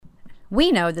We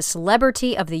know the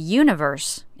celebrity of the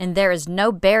universe, and there is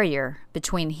no barrier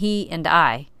between he and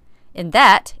I. And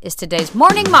that is today's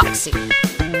Morning Moxie.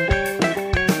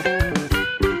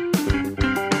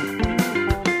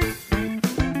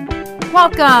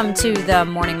 Welcome to the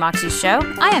Morning Moxie Show.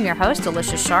 I am your host,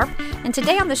 Alicia Sharp, and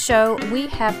today on the show we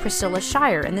have Priscilla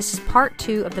Shirer, and this is part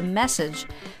 2 of the message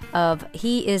of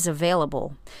He is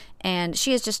Available. And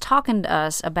she is just talking to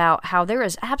us about how there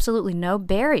is absolutely no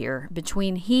barrier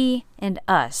between he and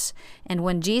us. And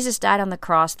when Jesus died on the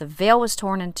cross, the veil was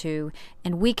torn in two,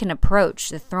 and we can approach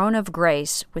the throne of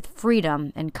grace with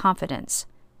freedom and confidence.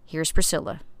 Here's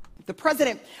Priscilla. The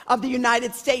President of the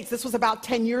United States, this was about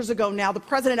 10 years ago now, the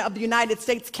President of the United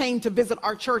States came to visit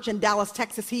our church in Dallas,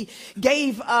 Texas. He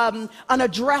gave an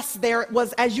address there. It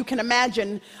was, as you can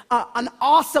imagine, an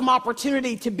awesome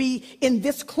opportunity to be in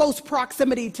this close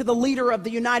proximity to the leader of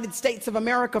the United States of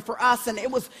America for us. And it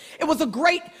was a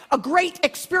great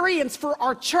experience for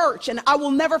our church. And I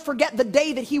will never forget the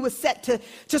day that he was set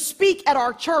to speak at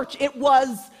our church. It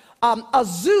was a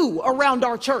zoo around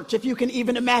our church, if you can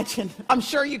even imagine. I'm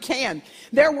sure you can.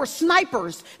 There were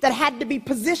snipers that had to be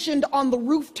positioned on the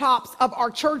rooftops of our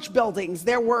church buildings.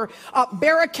 There were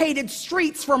barricaded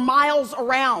streets for miles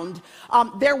around.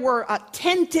 There were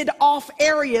tented off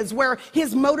areas where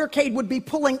his motorcade would be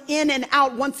pulling in and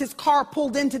out. Once his car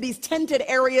pulled into these tented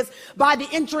areas by the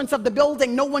entrance of the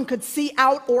building, no one could see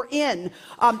out or in.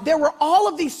 There were all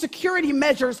of these security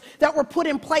measures that were put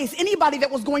in place. Anybody that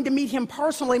was going to meet him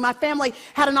personally, my family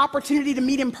had an opportunity to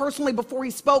meet him personally before he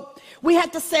spoke. We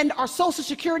had to send our social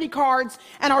security cards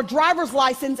and our driver's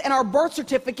license and our birth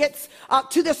certificates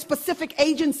to this specific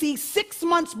agency 6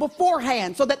 months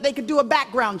beforehand so that they could do a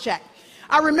background check.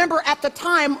 I remember at the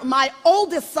time, my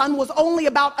oldest son was only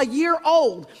about a year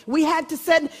old. We had to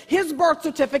send his birth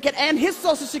certificate and his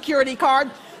social security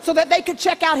card so that they could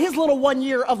check out his little 1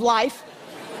 year of life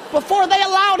before they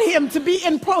allowed him to be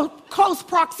in close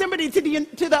proximity to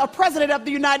the President of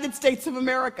the United States of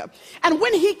America. And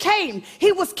when he came,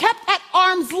 he was kept at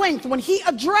arm's length. When he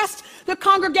addressed the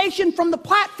congregation from the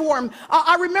platform,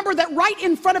 I remember that right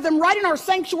in front of him, right in our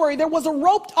sanctuary, there was a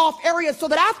roped off area so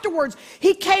that afterwards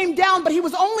he came down, but he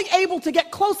was only able to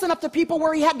get close enough to people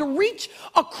where he had to reach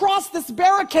across this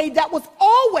barricade that was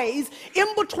always in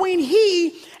between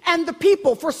he and the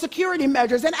people for security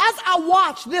measures. And as I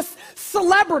watched this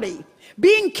celebrity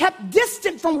being kept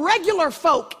distant from regular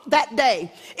folk that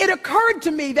day, it occurred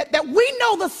to me that we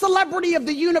know the celebrity of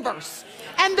the universe,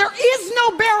 and there is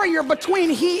no barrier between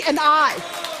he and I.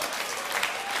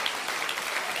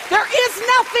 There is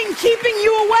nothing keeping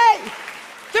you away.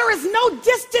 There is no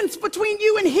distance between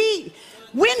you and he.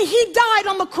 When he died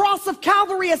on the cross of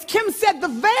Calvary, as Kim said, the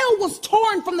veil was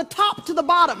torn from the top to the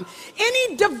bottom.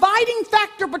 Any dividing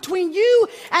factor between you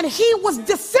and he was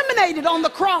disseminated on the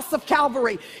cross of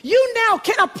Calvary. You now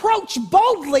can approach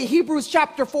boldly, Hebrews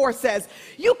chapter 4 says.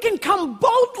 You can come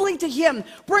boldly to him,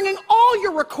 bringing all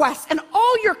your requests and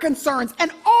all your concerns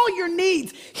and all your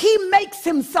needs. He makes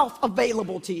himself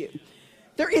available to you.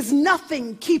 There is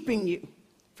nothing keeping you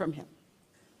from him.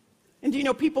 And do you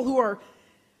know, people who are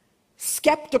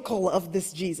skeptical of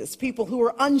this Jesus, people who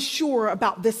are unsure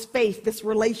about this faith, this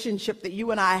relationship that you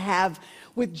and I have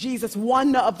with Jesus,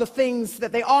 one of the things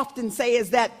that they often say is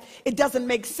that it doesn't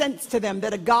make sense to them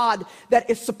that a God that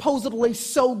is supposedly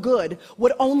so good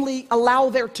would only allow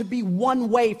there to be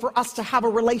one way for us to have a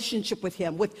relationship with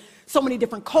him, with so many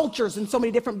different cultures and so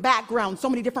many different backgrounds, so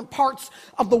many different parts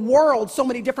of the world, so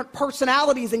many different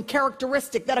personalities and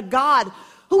characteristics, that a God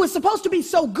who is supposed to be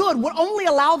so good would only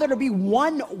allow there to be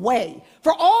one way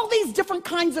for all these different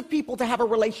kinds of people to have a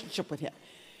relationship with him.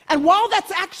 And while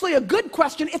that's actually a good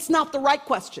question, it's not the right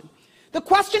question. The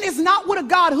question is not, would a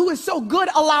God who is so good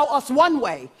allow us one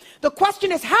way? The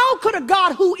question is, how could a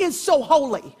God who is so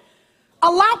holy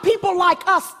allow people like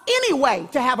us anyway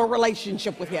to have a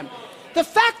relationship with him? The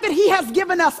fact that he has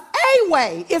given us a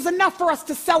way is enough for us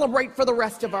to celebrate for the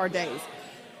rest of our days.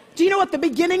 Do you know, at the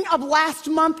beginning of last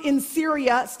month in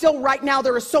Syria, still right now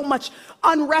there is so much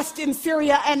unrest in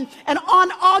Syria, and on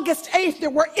August 8th there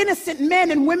were innocent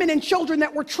men and women and children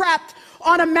that were trapped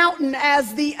on a mountain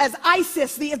as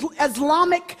ISIS, the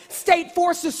Islamic State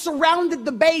forces, surrounded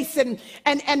the base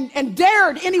and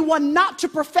dared anyone not to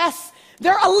profess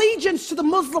their allegiance to the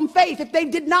Muslim faith. If they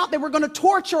did not, they were going to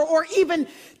torture or even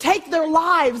take their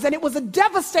lives. And it was a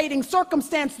devastating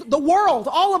circumstance. The world,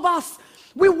 all of us,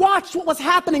 we watched what was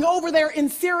happening over there in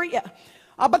Syria.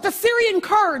 But the Syrian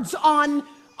Kurds on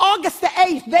August the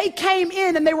 8th, they came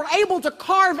in and they were able to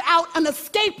carve out an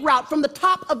escape route from the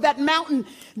top of that mountain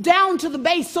down to the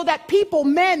base so that people,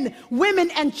 men,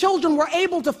 women, and children were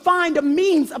able to find a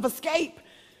means of escape.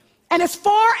 And as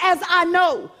far as I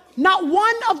know, not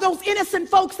one of those innocent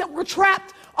folks that were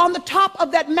trapped on the top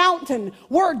of that mountain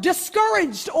were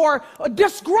discouraged or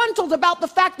disgruntled about the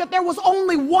fact that there was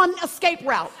only one escape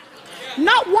route.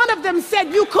 Not one of them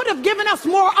said, you could have given us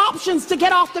more options to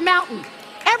get off the mountain.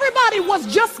 Everybody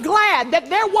was just glad that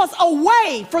there was a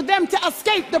way for them to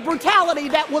escape the brutality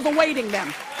that was awaiting them.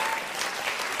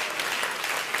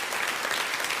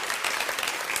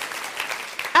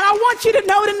 And I want you to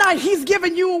know tonight, he's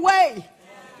given you a way.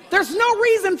 There's no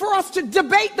reason for us to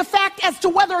debate the fact as to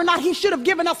whether or not he should have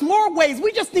given us more ways.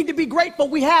 We just need to be grateful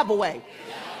we have a way.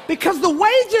 Because the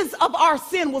wages of our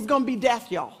sin was going to be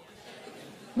death, y'all.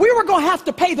 We were going to have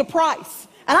to pay the price.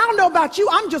 And I don't know about you,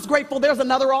 I'm just grateful there's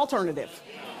another alternative.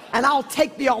 And I'll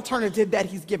take the alternative that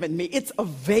he's given me. It's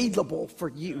available for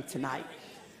you tonight.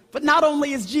 But not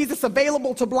only is Jesus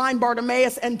available to blind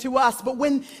Bartimaeus and to us, but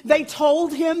when they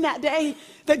told him that day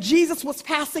that Jesus was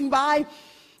passing by,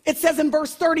 it says in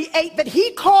verse 38 that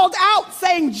he called out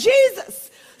saying,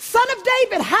 Jesus, Son of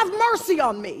David, have mercy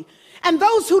on me. And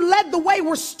those who led the way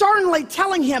were sternly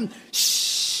telling him,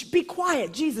 shh, be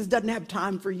quiet. Jesus doesn't have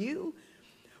time for you.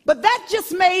 But that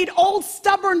just made old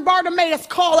stubborn Bartimaeus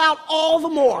call out all the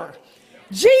more.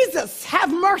 Jesus,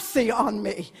 have mercy on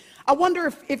me. I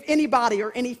wonder if anybody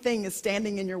or anything is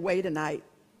standing in your way tonight.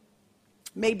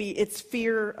 Maybe it's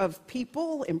fear of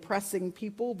people, impressing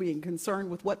people, being concerned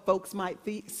with what folks might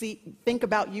think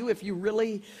about you if you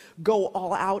really go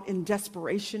all out in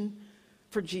desperation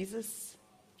for Jesus.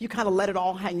 You kind of let it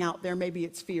all hang out there. Maybe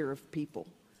it's fear of people.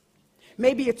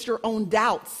 Maybe it's your own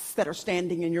doubts that are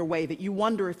standing in your way, that you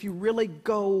wonder if you really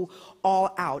go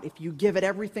all out, if you give it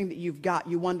everything that you've got,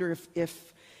 you wonder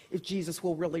if Jesus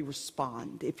will really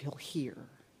respond, if he'll hear.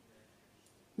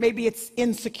 Maybe it's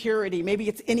insecurity. Maybe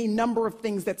it's any number of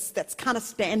things that's kind of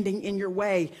standing in your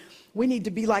way. We need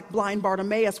to be like blind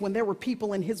Bartimaeus. When there were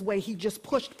people in his way, he just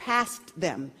pushed past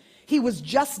them. He was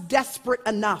just desperate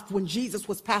enough when Jesus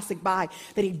was passing by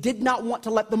that he did not want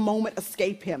to let the moment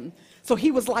escape him. So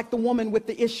he was like the woman with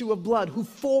the issue of blood who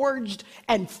forged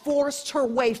and forced her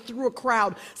way through a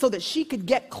crowd so that she could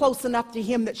get close enough to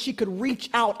him that she could reach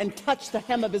out and touch the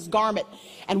hem of his garment.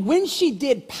 And when she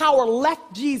did, power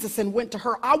left Jesus and went to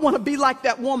her. I want to be like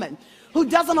that woman who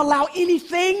doesn't allow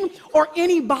anything or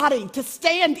anybody to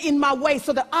stand in my way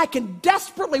so that I can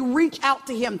desperately reach out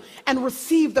to him and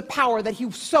receive the power that he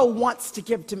so wants to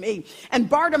give to me. And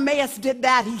Bartimaeus did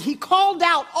that. He called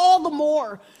out all the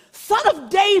more, Son of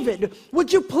David,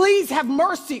 would you please have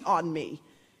mercy on me?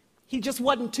 He just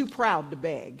wasn't too proud to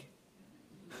beg.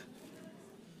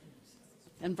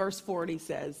 And verse 40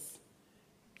 says,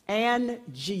 and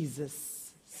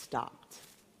Jesus stopped.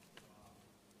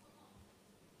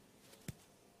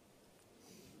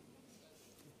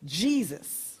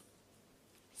 Jesus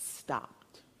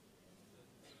stopped.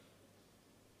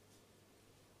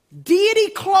 Deity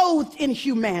clothed in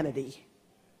humanity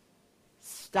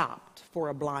stopped for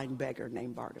a blind beggar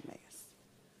named Bartimaeus.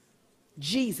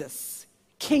 Jesus,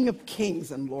 King of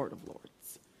Kings and Lord of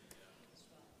Lords.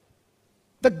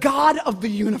 The God of the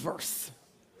universe.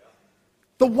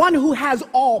 The one who has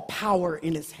all power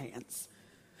in his hands.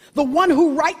 The one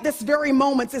who right this very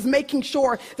moment is making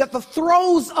sure that the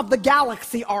throes of the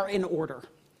galaxy are in order.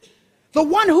 The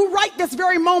one who right this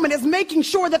very moment is making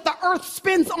sure that the earth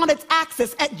spins on its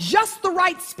axis at just the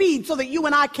right speed so that you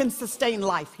and I can sustain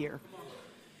life here.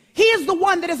 He is the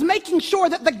one that is making sure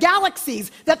that the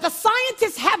galaxies that the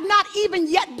scientists have not even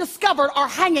yet discovered are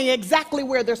hanging exactly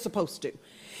where they're supposed to.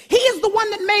 He is the one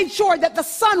that made sure that the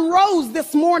sun rose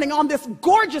this morning on this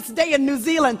gorgeous day in New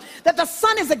Zealand, that the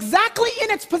sun is exactly in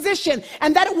its position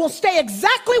and that it will stay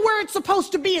exactly where it's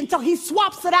supposed to be until he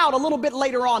swaps it out a little bit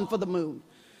later on for the moon.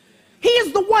 He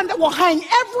is the one that will hang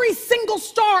every single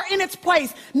star in its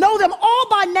place, know them all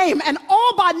by name and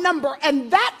all by number,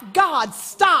 and that God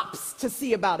stops to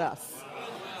see about us.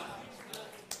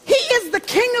 He is the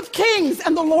King of Kings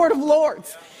and the Lord of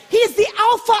Lords. He is the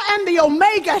Alpha and the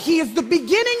Omega. He is the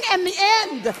beginning and the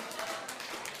end.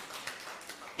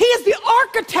 He is the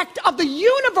architect of the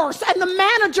universe and the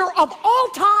manager of all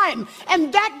time.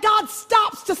 And that God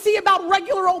stops to see about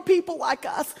regular old people like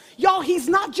us. Y'all, he's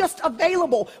not just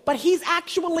available, but he's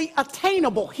actually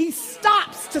attainable. He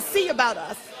stops to see about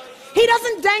us. He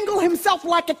doesn't dangle himself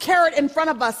like a carrot in front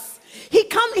of us.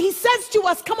 He says to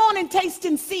us, come on and taste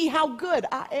and see how good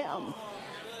I am.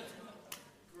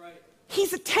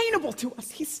 He's attainable to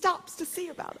us. He stops to see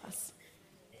about us.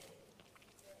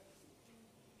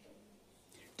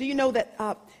 Do you know that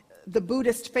the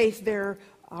Buddhist faith, their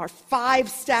are 5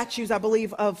 statues, I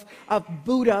believe, of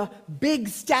Buddha, big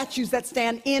statues that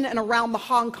stand in and around the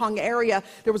Hong Kong area.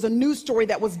 There was a news story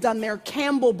that was done there.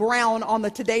 Campbell Brown on the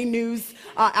Today News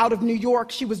out of New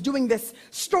York. She was doing this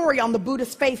story on the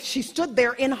Buddhist faith. She stood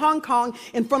there in Hong Kong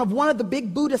in front of one of the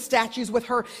big Buddha statues with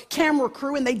her camera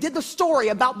crew, and they did the story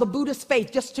about the Buddhist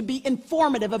faith just to be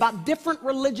informative about different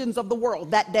religions of the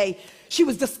world. That day, she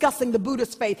was discussing the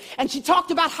Buddhist faith, and she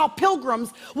talked about how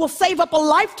pilgrims will save up a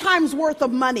lifetime's worth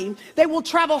of money. They will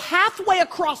travel halfway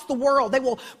across the world. They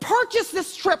will purchase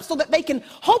this trip so that they can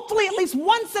hopefully at least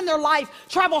once in their life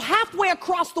travel halfway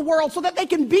across the world so that they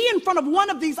can be in front of one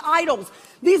of these idols,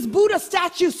 these Buddha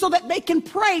statues, so that they can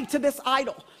pray to this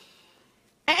idol.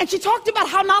 And she talked about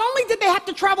how not only did they have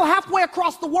to travel halfway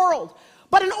across the world,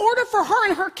 but in order for her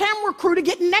and her camera crew to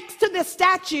get next to this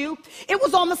statue, it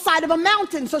was on the side of a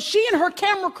mountain. So she and her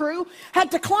camera crew had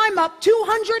to climb up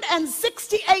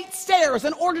 268 stairs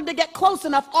in order to get close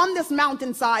enough on this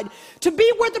mountainside to be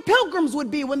where the pilgrims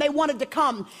would be when they wanted to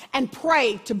come and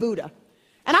pray to Buddha.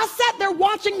 And I sat there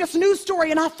watching this news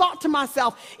story, and I thought to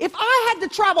myself, if I had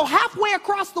to travel halfway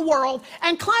across the world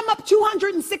and climb up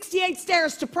 268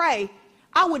 stairs to pray,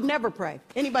 I would never pray.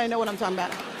 Anybody know what I'm talking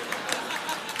about?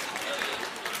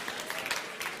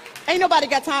 Ain't nobody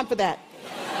got time for that.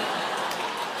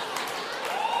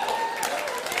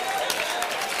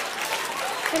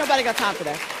 Ain't nobody got time for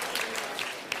that.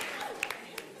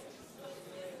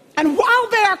 And while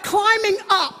they are climbing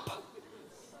up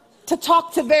to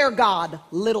talk to their God,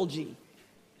 little g,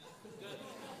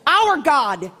 our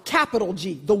God, capital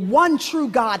G, the one true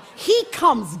God, he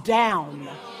comes down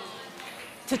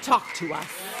to talk to us.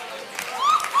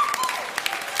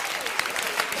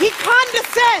 He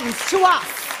condescends to us.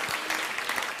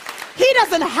 He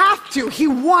doesn't have to. He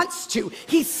wants to.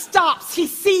 He stops. He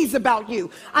sees about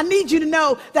you. I need you to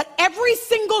know that every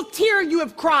single tear you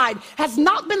have cried has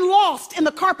not been lost in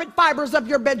the carpet fibers of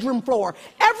your bedroom floor.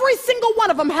 Every single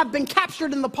one of them have been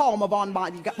captured in the palm of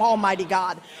Almighty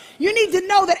God. You need to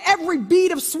know that every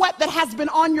bead of sweat that has been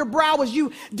on your brow as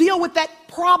you deal with that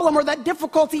problem or that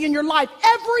difficulty in your life,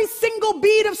 every single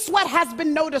bead of sweat has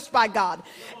been noticed by God.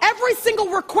 Every single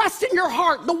request in your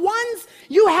heart, the ones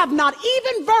you have not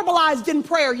even verbalized in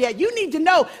prayer yet, you need to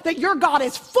know that your God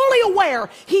is fully aware.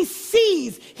 He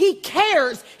sees, he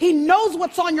cares, he knows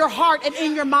what's on your heart and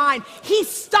in your mind. He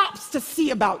stops to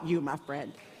see about you, my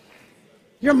friend.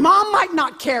 Your mom might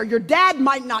not care, your dad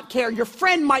might not care, your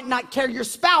friend might not care, your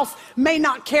spouse may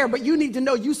not care, but you need to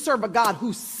know you serve a God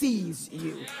who sees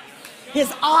you.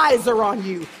 His eyes are on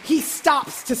you. He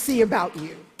stops to see about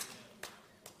you.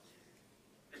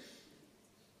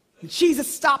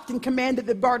 Jesus stopped and commanded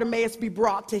that Bartimaeus be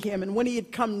brought to him. And when he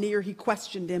had come near, he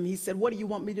questioned him. He said, "What do you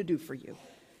want me to do for you?"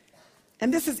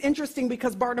 And this is interesting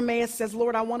because Bartimaeus says,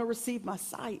 "Lord, I want to receive my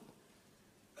sight."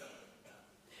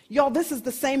 Y'all, this is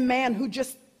the same man who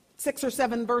just 6 or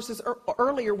 7 verses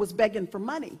earlier was begging for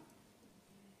money.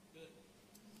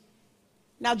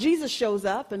 Now Jesus shows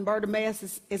up and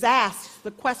Bartimaeus is asked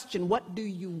the question, "What do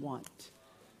you want?"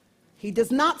 He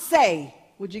does not say,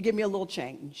 "Would you give me a little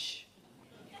change?"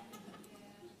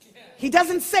 He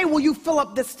doesn't say, "Will you fill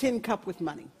up this tin cup with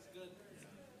money?"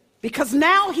 Because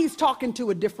now he's talking to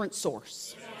a different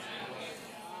source.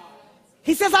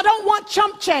 He says, "I don't want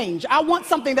chump change. I want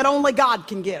something that only God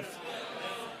can give.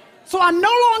 So I'm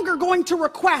no longer going to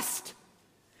request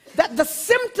that the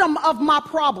symptom of my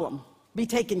problem be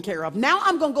taken care of. Now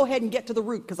I'm going to go ahead and get to the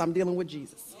root because I'm dealing with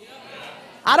Jesus.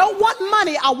 I don't want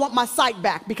money. I want my sight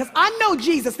back because I know,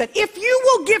 Jesus, that if you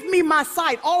will give me my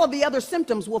sight, all of the other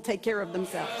symptoms will take care of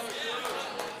themselves."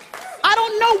 I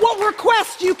don't know what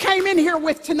request you came in here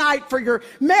with tonight for your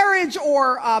marriage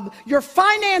or your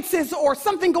finances or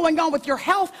something going on with your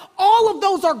health. All of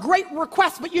those are great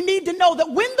requests, but you need to know that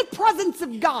when the presence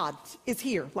of God is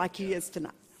here, like he is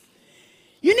tonight,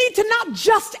 you need to not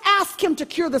just ask him to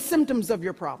cure the symptoms of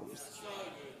your problems.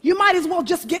 You might as well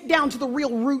just get down to the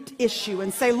real root issue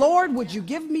and say, "Lord, would you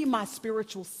give me my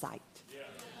spiritual sight?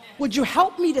 Would you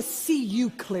help me to see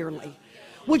you clearly?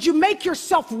 Would you make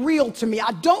yourself real to me?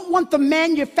 I don't want the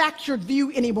manufactured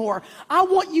view anymore. I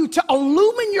want you to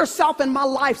illumine yourself in my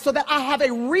life so that I have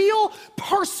a real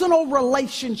personal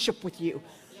relationship with you.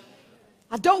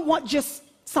 I don't want just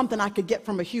something I could get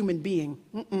from a human being.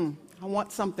 I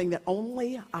want something that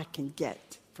only I can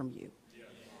get from you."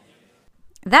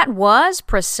 That was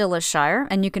Priscilla Shirer,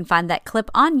 and you can find that clip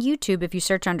on YouTube if you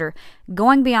search under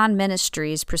Going Beyond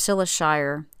Ministries, Priscilla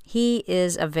Shirer. He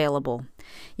is available.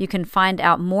 You can find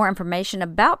out more information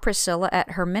about Priscilla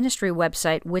at her ministry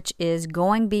website, which is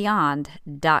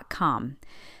goingbeyond.com.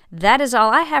 That is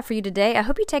all I have for you today. I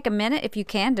hope you take a minute, if you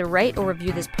can, to rate or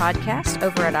review this podcast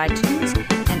over at iTunes.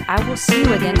 And I will see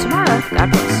you again tomorrow.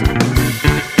 God bless.